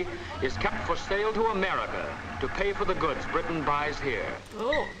whiskey is kept for sale to America to pay for the goods Britain buys here.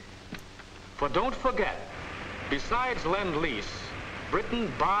 Oh. For don't forget, besides Lend-Lease, Britain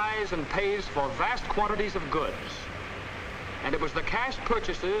buys and pays for vast quantities of goods. And it was the cash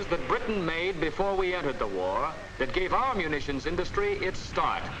purchases that Britain made before we entered the war that gave our munitions industry its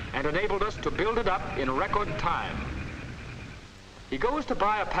start and enabled us to build it up in record time. He goes to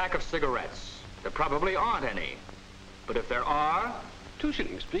buy a pack of cigarettes. There probably aren't any. But if there are, 2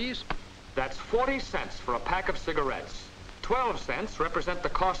 shillings, please. That's 40 cents for a pack of cigarettes. 12 cents represent the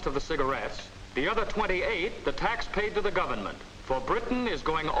cost of the cigarettes. The other 28, the tax paid to the government. For Britain is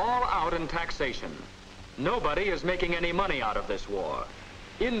going all out in taxation. Nobody is making any money out of this war.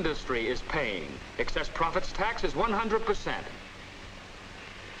 Industry is paying. Excess profits tax is 100%.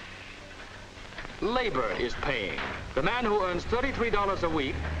 Labor is paying. The man who earns $33 a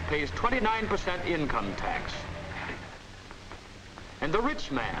week pays 29% income tax. And the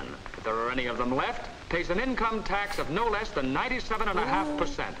rich man, if there are any of them left, pays an income tax of no less than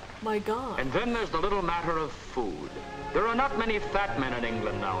 97.5%. My God. And then there's the little matter of food. There are not many fat men in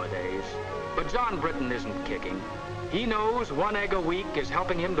England nowadays, but John Britton isn't kicking. He knows 1 egg a week is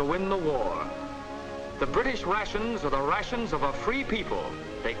helping him to win the war. The British rations are the rations of a free people.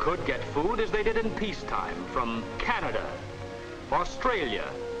 They could get food as they did in peacetime from Canada, Australia.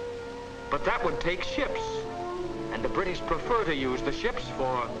 But that would take ships, and the British prefer to use the ships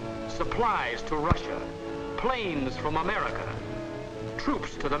for supplies to Russia, planes from America,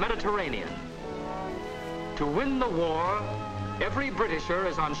 troops to the Mediterranean. To win the war, every Britisher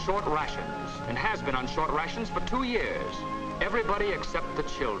is on short rations, and has been on short rations for 2 years. Everybody except the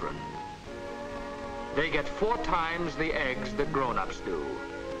children. They get 4 times the eggs that grown-ups do.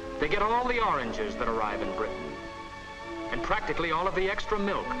 They get all the oranges that arrive in Britain, and practically all of the extra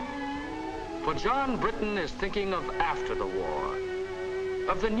milk. For John Britton is thinking of after the war,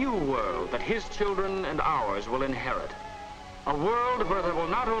 of the new world that his children and ours will inherit. A world where there will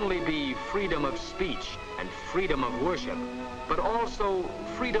not only be freedom of speech and freedom of worship, but also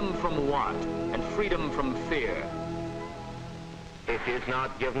freedom from want and freedom from fear. It is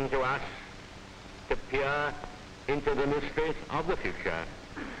not given to us to peer into the mysteries of the future.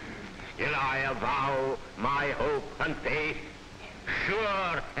 Still I avow my hope and faith,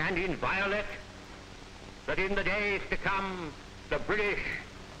 sure and inviolate, that in the days to come, the British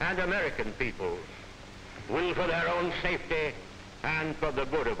and American peoples will, for their own safety and for the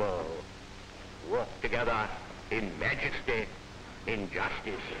good of all, work together in majesty, in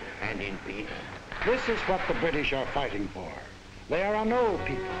justice, and in peace. This is what the British are fighting for. They are an old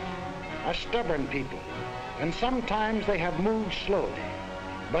people, a stubborn people, and sometimes they have moved slowly.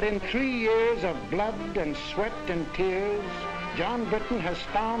 But in 3 years of blood and sweat and tears, John Britain has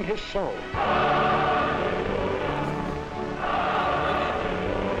found his soul.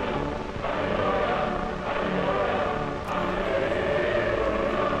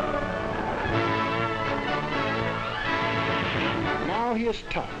 Now he is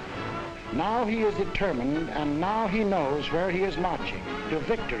tough. Now he is determined, and now he knows where he is marching, to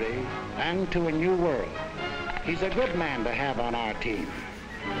victory and to a new world. He's a good man to have on our team.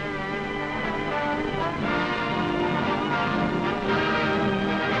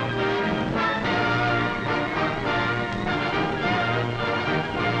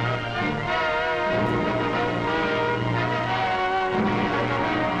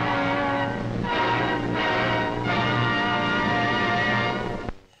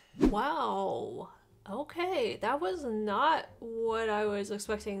 Wow. Okay, that was not what I was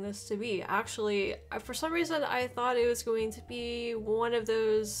expecting this to be. Actually, for some reason, I thought it was going to be one of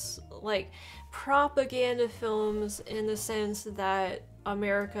those, like, propaganda films in the sense that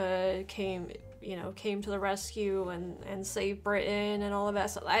America came to the rescue and saved Britain and all of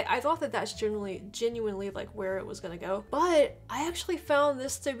that stuff. I thought that that's genuinely like where it was gonna go. But I actually found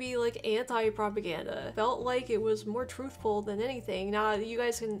this to be like anti-propaganda. Felt like it was more truthful than anything. Now, you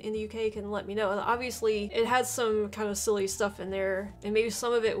guys in the UK can let me know. Obviously, it had some kind of silly stuff in there, and maybe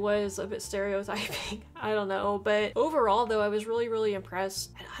some of it was a bit stereotyping. I don't know. But overall, though, I was really, really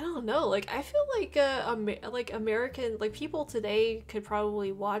impressed. And I don't know, like, I feel like American, like, people today could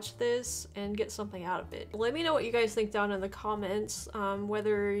probably watch this and get something out of it. Let me know what you guys think down in the comments,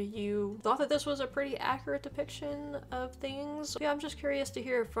 whether you thought that this was a pretty accurate depiction of things. Yeah, I'm just curious to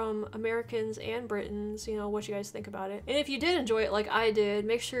hear from Americans and Britons, what you guys think about it. And if you did enjoy it like I did,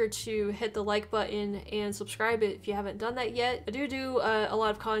 make sure to hit the like button and subscribe if you haven't done that yet. I do a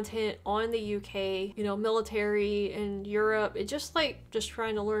lot of content on the UK, military and Europe. It's just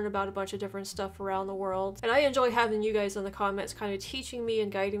trying to learn about a bunch of different stuff around the world. And I enjoy having you guys in the comments kind of teaching me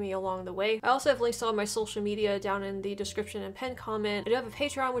and guiding me along the way. I also have links to all my social media down in the description and pinned comment. I do have a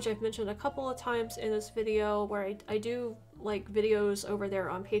Patreon, which I've mentioned a couple of times in this video, where I do like videos over there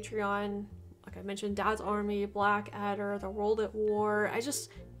on Patreon. Like I mentioned, Dad's Army, Blackadder, The World at War.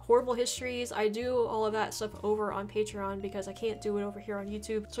 Horrible histories. I do all of that stuff over on Patreon because I can't do it over here on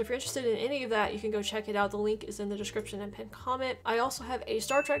YouTube. So if you're interested in any of that, you can go check it out. The link is in the description and pinned comment. I also have a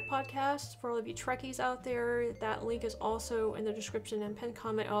Star Trek podcast for all of you Trekkies out there. That link is also in the description and pinned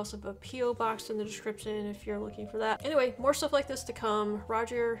comment. I also have a P.O. box in the description if you're looking for that. Anyway, more stuff like this to come.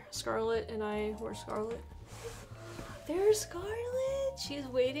 Roger, Scarlett, and I, where's Scarlett? There's Scarlett! She's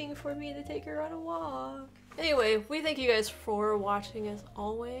waiting for me to take her on a walk. Anyway, we thank you guys for watching as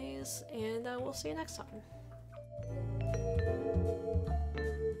always, and we'll see you next time.